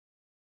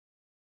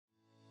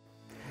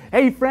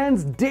Hey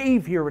friends,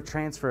 Dave here with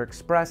Transfer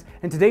Express,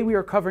 and today we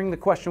are covering the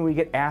question we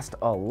get asked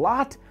a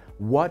lot: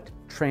 what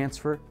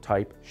transfer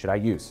type should I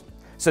use?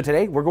 So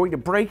today we're going to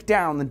break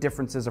down the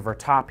differences of our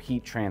top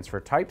heat transfer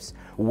types,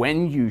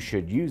 when you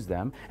should use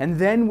them, and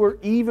then we're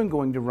even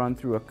going to run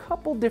through a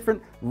couple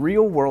different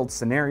real-world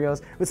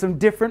scenarios with some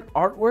different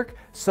artwork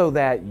so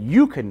that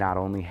you can not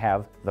only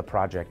have the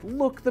project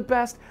look the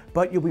best,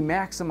 but you'll be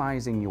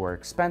maximizing your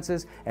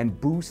expenses and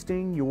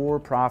boosting your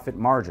profit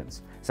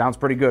margins. Sounds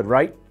pretty good,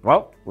 right?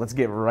 Well, let's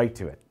get right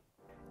to it.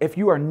 If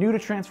you are new to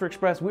Transfer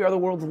Express, we are the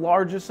world's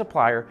largest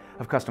supplier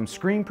of custom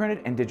screen printed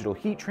and digital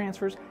heat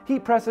transfers,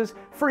 heat presses,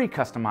 free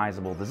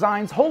customizable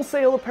designs,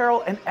 wholesale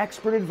apparel, and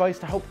expert advice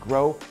to help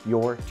grow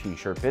your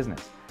t-shirt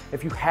business.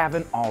 If you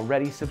haven't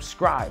already,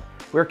 subscribe.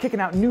 We're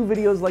kicking out new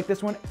videos like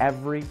this one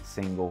every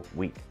single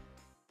week.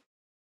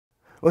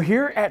 Well,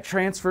 here at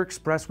Transfer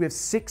Express, we have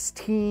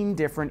 16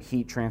 different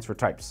heat transfer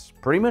types,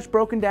 pretty much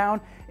broken down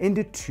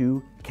into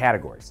two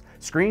categories: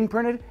 screen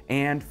printed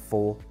and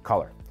full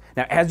color.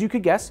 Now, as you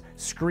could guess,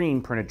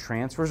 screen printed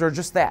transfers are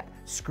just that,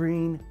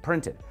 screen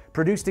printed,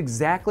 produced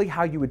exactly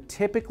how you would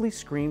typically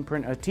screen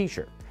print a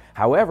t-shirt.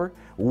 However,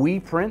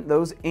 we print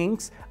those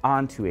inks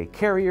onto a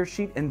carrier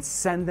sheet and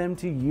send them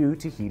to you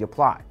to heat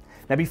apply.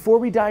 Now, before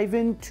we dive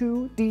in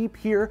too deep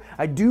here,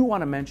 I do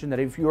want to mention that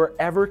if you are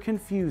ever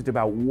confused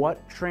about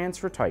what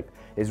transfer type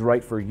is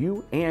right for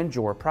you and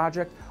your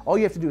project, all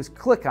you have to do is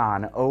click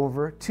on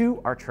over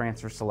to our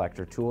transfer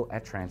selector tool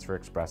at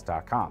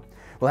transferexpress.com.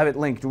 We'll have it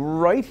linked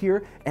right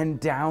here and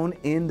down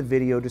in the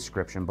video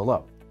description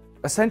below.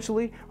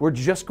 Essentially, we're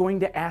just going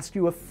to ask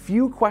you a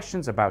few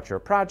questions about your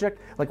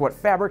project, like what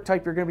fabric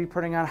type you're going to be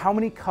printing on, how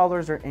many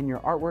colors are in your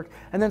artwork,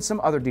 and then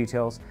some other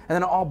details. And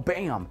then all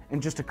bam,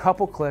 in just a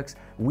couple clicks,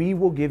 we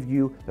will give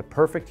you the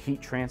perfect heat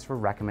transfer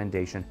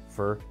recommendation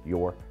for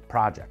your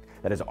project.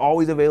 That is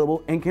always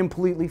available and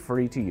completely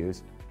free to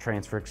use,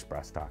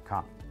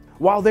 transferexpress.com.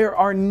 While there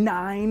are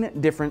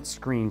 9 different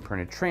screen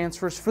printed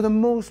transfers, for the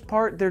most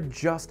part, they're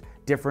just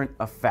different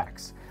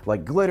effects,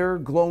 like glitter,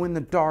 glow in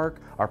the dark,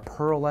 our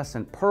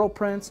pearlescent pearl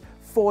prints,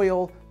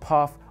 foil,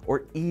 puff,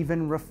 or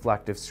even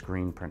reflective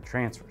screen print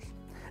transfers.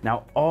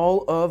 Now,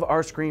 all of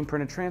our screen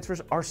printed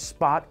transfers are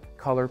spot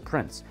color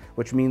prints,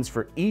 which means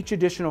for each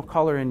additional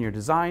color in your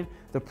design,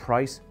 the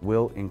price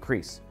will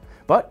increase.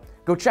 But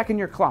go check in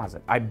your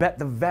closet. I bet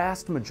the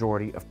vast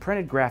majority of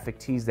printed graphic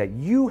tees that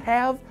you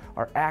have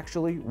are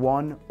actually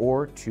 1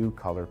 or 2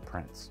 color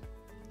prints.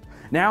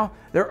 Now,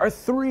 there are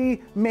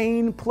 3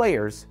 main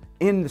players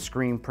in the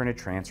screen printed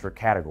transfer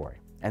category,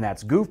 and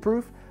that's Goof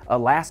Proof,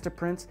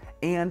 Elastiprints,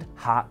 and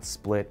Hot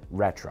Split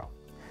Retro.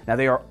 Now,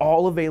 they are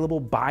all available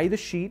by the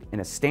sheet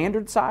in a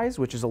standard size,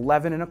 which is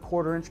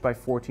 11¼ inch by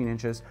 14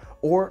 inches,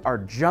 or our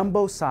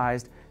jumbo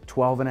sized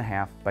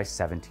 12½ by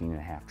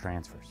 17½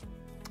 transfers.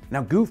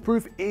 Now, Goof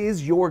Proof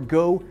is your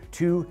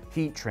go-to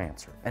heat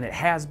transfer, and it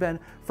has been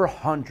for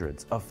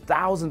hundreds of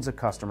thousands of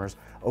customers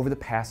over the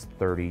past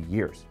 30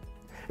 years.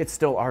 It's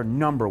still our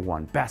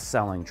 #1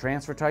 best-selling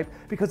transfer type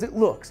because it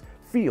looks,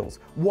 feels,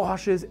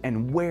 washes,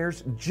 and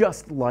wears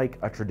just like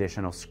a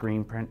traditional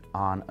screen print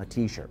on a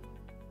t-shirt.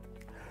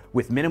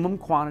 With minimum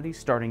quantity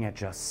starting at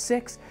just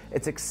 6,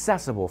 it's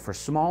accessible for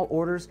small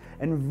orders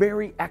and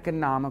very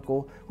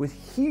economical with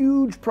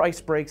huge price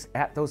breaks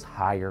at those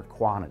higher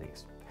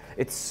quantities.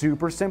 It's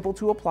super simple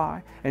to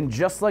apply, and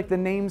just like the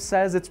name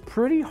says, it's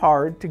pretty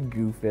hard to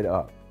goof it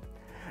up.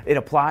 It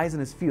applies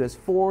in as few as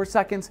 4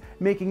 seconds,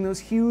 making those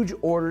huge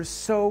orders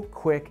so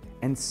quick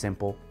and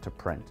simple to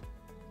print.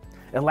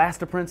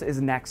 Elastiprints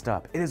is next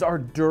up. It is our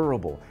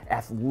durable,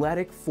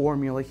 athletic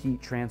formula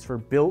heat transfer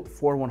built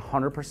for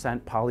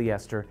 100%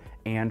 polyester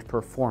and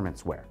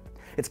performance wear.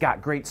 It's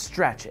got great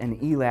stretch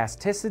and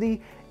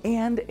elasticity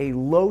and a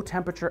low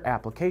temperature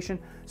application,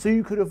 so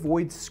you could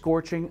avoid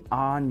scorching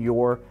on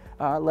your,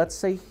 let's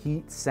say,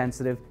 heat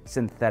sensitive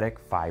synthetic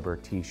fiber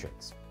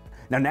t-shirts.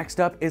 Now, next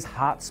up is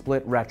Hot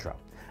Split Retro.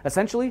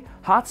 Essentially,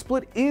 Hot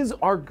Split is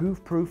our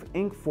Goof Proof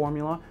ink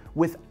formula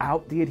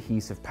without the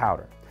adhesive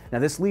powder. Now,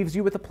 this leaves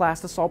you with a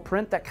plastisol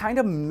print that kind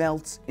of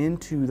melts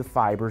into the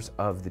fibers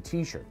of the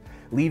t-shirt,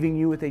 leaving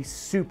you with a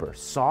super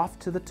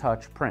soft to the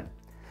touch print.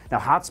 Now,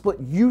 Hot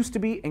Split used to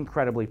be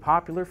incredibly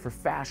popular for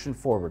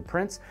fashion-forward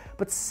prints,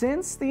 but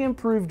since the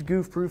improved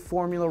Goof Proof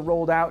formula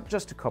rolled out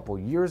just a couple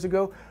years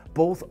ago,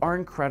 both are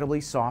incredibly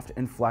soft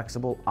and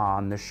flexible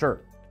on the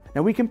shirt.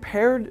 Now, we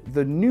compared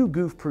the new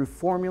Goof Proof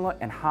formula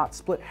and Hot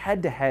Split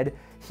head-to-head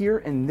here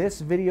in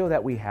this video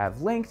that we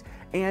have linked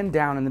and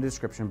down in the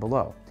description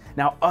below.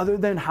 Now, other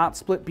than Hot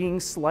Split being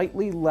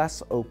slightly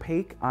less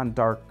opaque on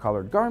dark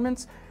colored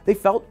garments, they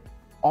felt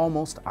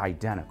almost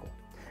identical.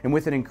 And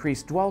with an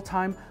increased dwell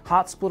time,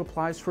 Hot Split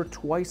applies for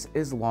twice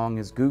as long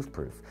as Goof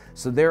Proof,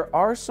 so there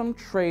are some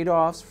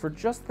trade-offs for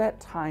just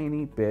that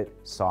tiny bit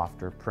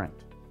softer print.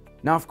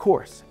 Now, of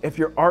course, if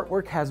your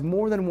artwork has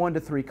more than 1 to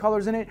 3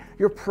 colors in it,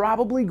 you're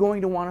probably going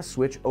to want to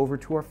switch over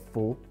to our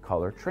full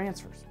color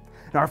transfers.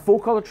 Now, our full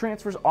color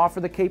transfers offer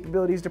the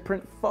capabilities to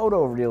print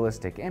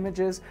photorealistic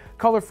images,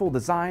 colorful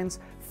designs,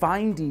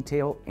 fine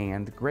detail,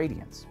 and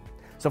gradients.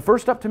 So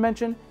first up to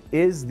mention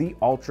is the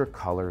Ultra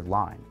Color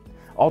line.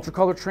 Ultra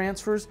Color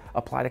transfers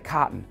apply to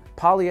cotton,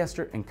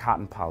 polyester, and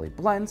cotton poly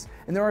blends,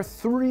 and there are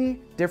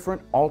 3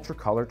 different Ultra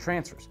Color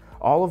transfers,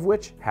 all of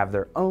which have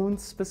their own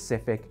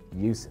specific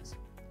uses.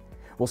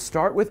 We'll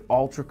start with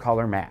Ultra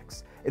Color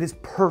Max. It is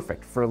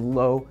perfect for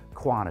low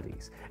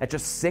quantities. At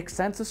just 6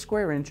 cents a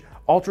square inch,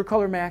 Ultra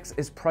Color Max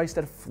is priced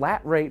at a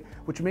flat rate,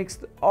 which makes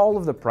all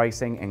of the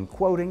pricing and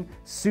quoting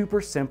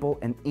super simple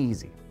and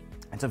easy.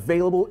 It's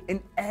available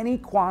in any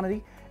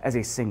quantity as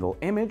a single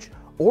image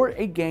or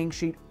a gang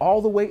sheet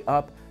all the way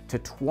up to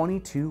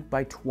 22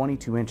 by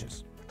 22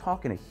 inches. We're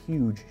talking a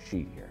huge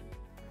sheet here.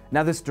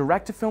 Now, this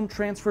direct-to-film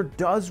transfer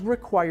does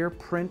require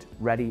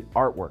print-ready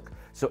artwork,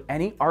 so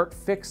any art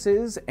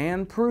fixes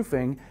and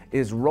proofing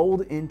is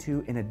rolled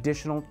into an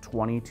additional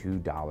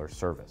 $22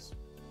 service.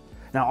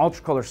 Now,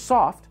 Ultra Color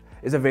Soft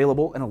is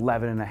available in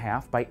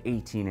 11.5 by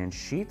 18-inch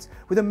sheets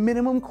with a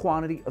minimum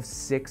quantity of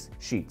 6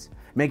 sheets,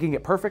 making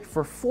it perfect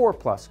for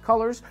 4+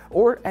 colors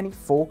or any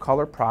full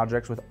color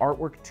projects with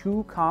artwork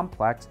too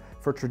complex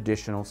for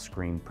traditional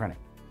screen printing.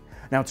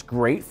 Now, it's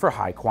great for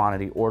high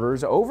quantity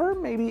orders over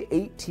maybe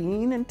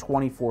 18 and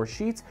 24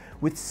 sheets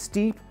with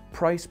steep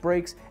price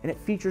breaks, and it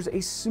features a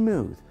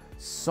smooth,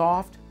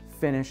 soft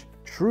finish,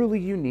 truly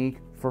unique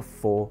for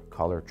full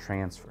color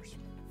transfers.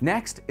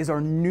 Next is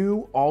our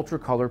new Ultra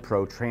Color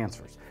Pro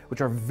transfers,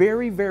 which are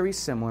very, very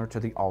similar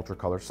to the Ultra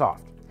Color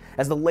Soft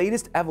as the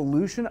latest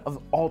evolution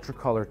of Ultra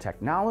Color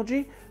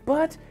technology,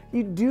 but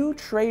you do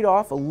trade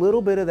off a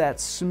little bit of that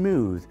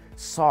smooth,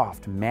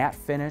 soft, matte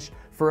finish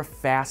for a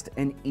fast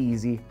and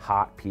easy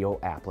hot peel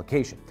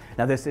application.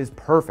 Now, this is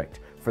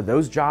perfect for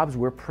those jobs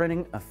where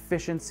printing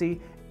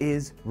efficiency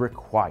is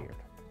required.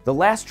 The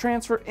last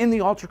transfer in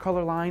the Ultra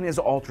Color line is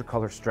Ultra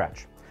Color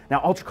Stretch.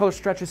 Now, Ultra Color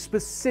Stretch is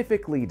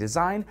specifically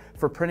designed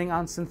for printing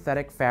on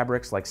synthetic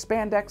fabrics like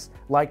spandex,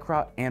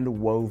 lycra,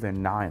 and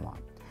woven nylon.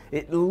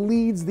 It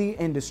leads the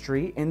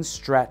industry in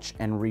stretch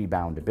and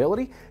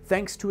reboundability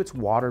thanks to its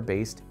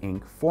water-based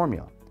ink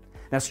formula.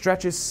 Now,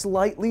 Stretch is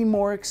slightly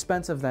more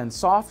expensive than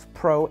Soft,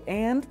 Pro,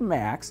 and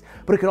Max,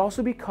 but it could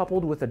also be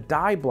coupled with a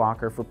dye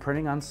blocker for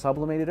printing on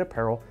sublimated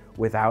apparel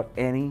without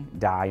any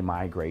dye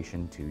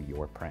migration to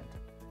your print.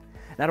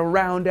 Now, to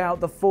round out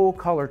the full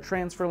color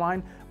transfer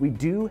line, we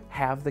do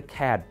have the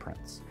CAD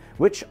prints,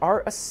 which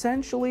are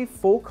essentially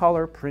full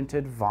color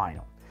printed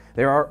vinyl.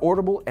 They are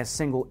orderable as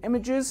single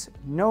images,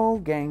 no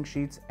gang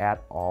sheets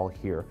at all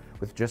here,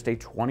 with just a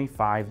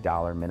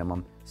 $25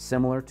 minimum,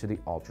 similar to the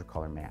Ultra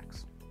Color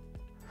Max.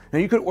 Now,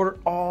 you could order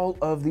all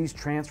of these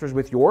transfers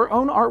with your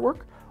own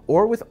artwork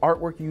or with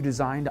artwork you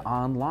designed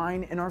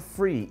online in our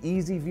free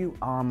EasyView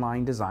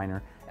online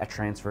designer at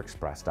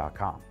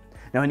transferexpress.com.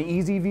 Now, in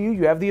EasyView,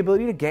 you have the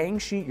ability to gang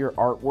sheet your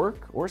artwork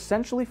or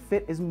essentially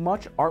fit as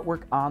much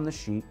artwork on the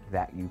sheet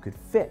that you could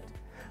fit.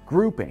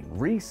 Grouping,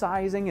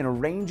 resizing, and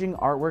arranging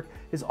artwork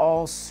is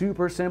all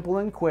super simple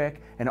and quick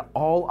and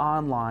all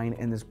online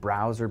in this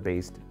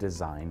browser-based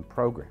design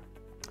program.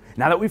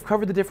 Now that we've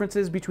covered the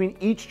differences between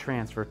each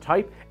transfer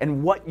type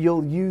and what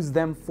you'll use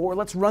them for,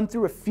 let's run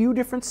through a few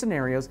different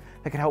scenarios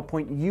that can help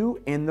point you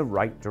in the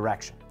right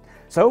direction.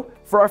 So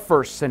for our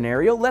first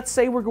scenario, let's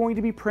say we're going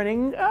to be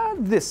printing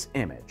this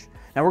image.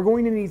 Now, we're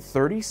going to need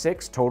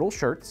 36 total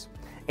shirts,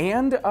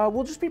 and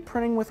we'll just be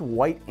printing with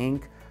white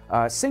ink,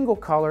 single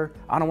color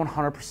on a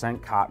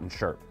 100% cotton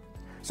shirt.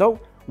 So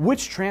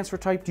which transfer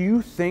type do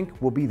you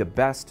think will be the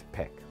best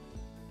pick?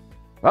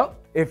 Well,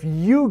 if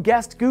you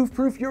guessed goof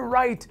proof, you're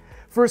right.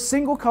 For a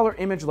single color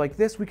image like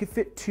this, we could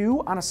fit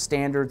 2 on a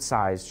standard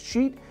sized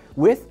sheet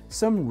with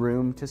some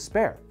room to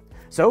spare.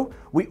 So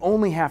we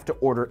only have to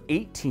order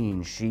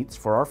 18 sheets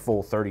for our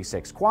full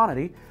 36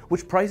 quantity,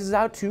 which prices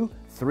out to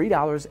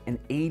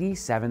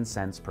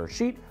 $3.87 per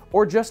sheet,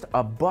 or just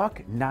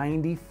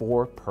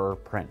 $1.94 per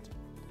print.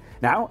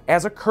 Now,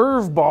 as a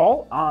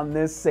curveball on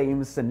this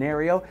same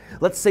scenario,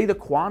 let's say the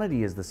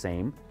quantity is the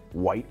same,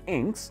 white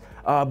inks,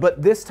 but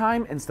this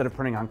time, instead of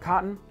printing on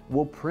cotton,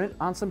 we'll print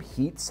on some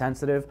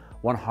heat-sensitive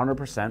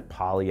 100%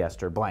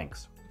 polyester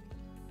blanks.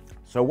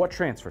 So what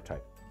transfer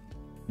type?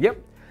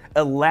 Yep,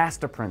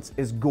 Elastiprints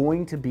is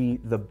going to be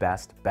the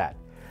best bet.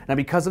 Now,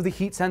 because of the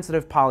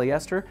heat-sensitive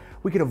polyester,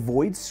 we could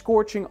avoid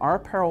scorching our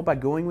apparel by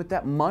going with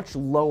that much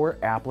lower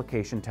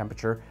application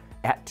temperature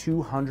at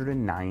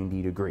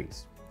 290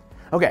 degrees.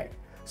 Okay,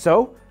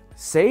 so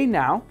say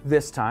now,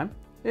 this time,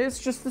 it's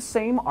just the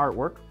same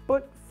artwork,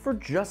 but for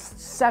just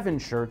 7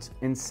 shirts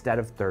instead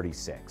of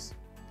 36.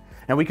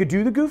 Now, we could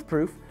do the goof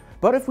proof,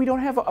 but if we don't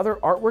have other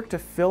artwork to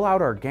fill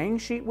out our gang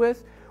sheet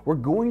with, we're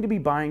going to be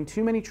buying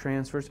too many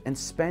transfers and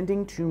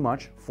spending too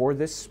much for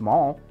this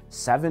small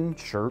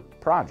 7-shirt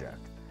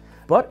project.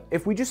 But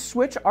if we just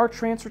switch our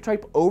transfer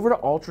type over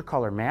to Ultra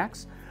Color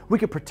Max, we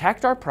could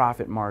protect our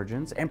profit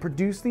margins and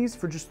produce these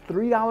for just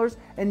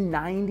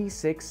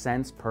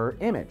 $3.96 per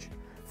image,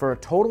 for a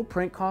total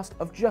print cost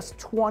of just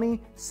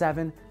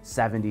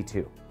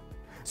 $27.72.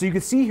 So you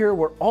can see here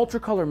where Ultra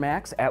Color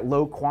Max at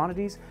low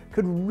quantities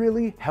could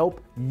really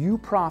help you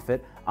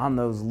profit on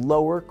those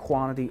lower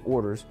quantity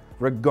orders,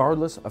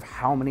 regardless of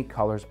how many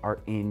colors are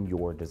in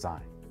your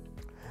design.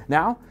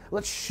 Now,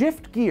 let's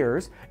shift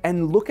gears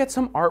and look at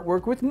some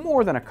artwork with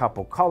more than a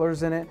couple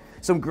colors in it,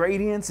 some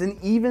gradients,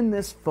 and even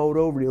this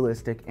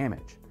photorealistic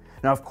image.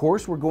 Now, of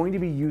course, we're going to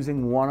be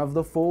using one of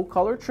the full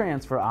color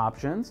transfer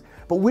options,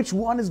 but which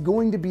one is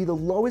going to be the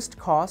lowest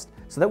cost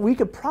so that we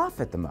could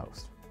profit the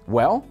most?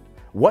 Well,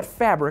 what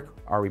fabric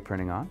are we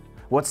printing on?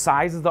 What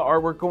size is the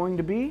artwork going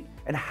to be?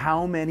 And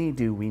how many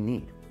do we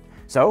need?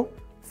 So,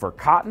 for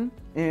cotton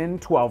in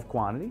 12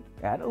 quantity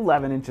at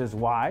 11 inches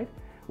wide,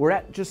 we're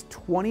at just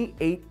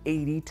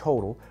 $28.80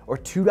 total, or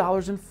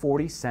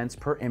 $2.40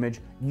 per image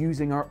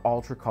using our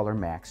Ultra Color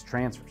Max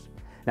transfers.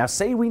 Now,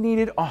 say we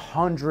needed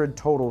 100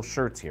 total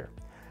shirts here.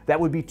 That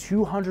would be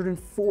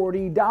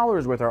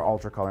 $240 with our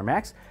Ultra Color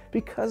Max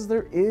because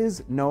there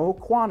is no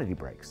quantity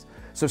breaks.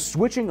 So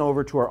switching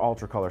over to our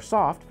Ultra Color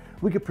Soft,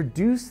 we could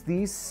produce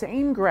these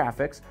same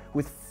graphics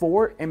with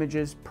 4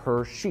 images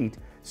per sheet.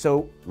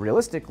 So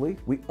realistically,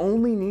 we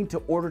only need to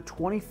order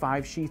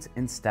 25 sheets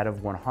instead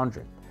of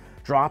 100,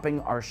 dropping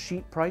our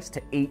sheet price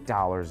to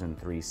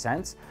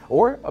 $8.03,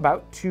 or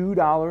about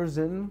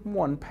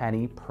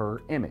 $2.01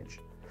 per image,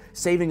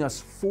 saving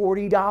us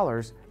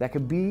 $40 that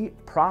could be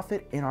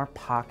profit in our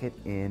pocket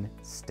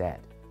instead.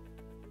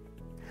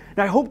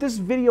 Now, I hope this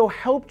video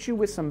helped you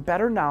with some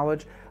better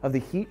knowledge of the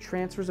heat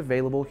transfers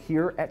available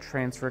here at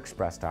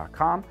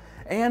TransferExpress.com,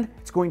 and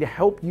it's going to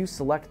help you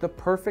select the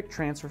perfect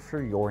transfer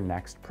for your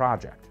next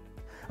project.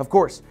 Of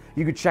course,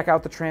 you could check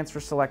out the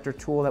transfer selector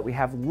tool that we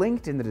have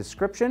linked in the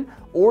description,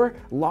 or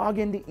log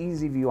into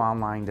EasyView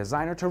Online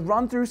Designer to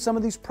run through some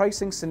of these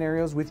pricing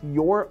scenarios with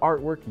your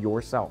artwork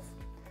yourself.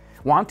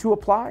 Want to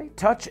apply,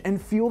 touch,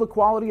 and feel the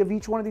quality of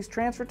each one of these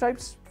transfer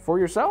types for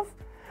yourself?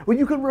 Well,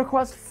 you can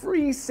request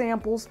free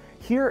samples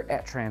here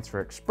at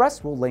Transfer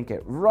Express. We'll link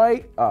it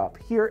right up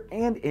here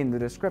and in the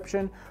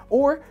description.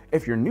 Or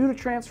if you're new to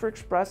Transfer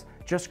Express,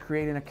 just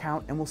create an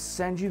account and we'll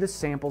send you the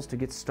samples to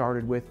get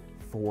started with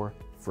for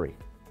free.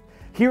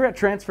 Here at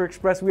Transfer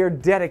Express, we are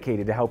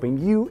dedicated to helping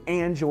you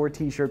and your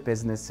t-shirt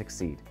business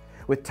succeed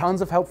with tons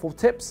of helpful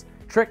tips,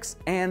 tricks,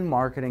 and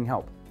marketing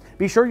help.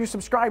 Be sure you're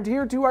subscribed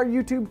here to our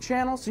YouTube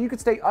channel so you can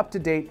stay up to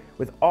date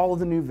with all of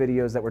the new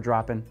videos that we're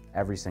dropping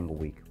every single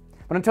week.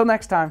 But until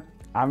next time,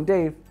 I'm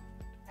Dave.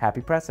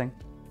 Happy pressing.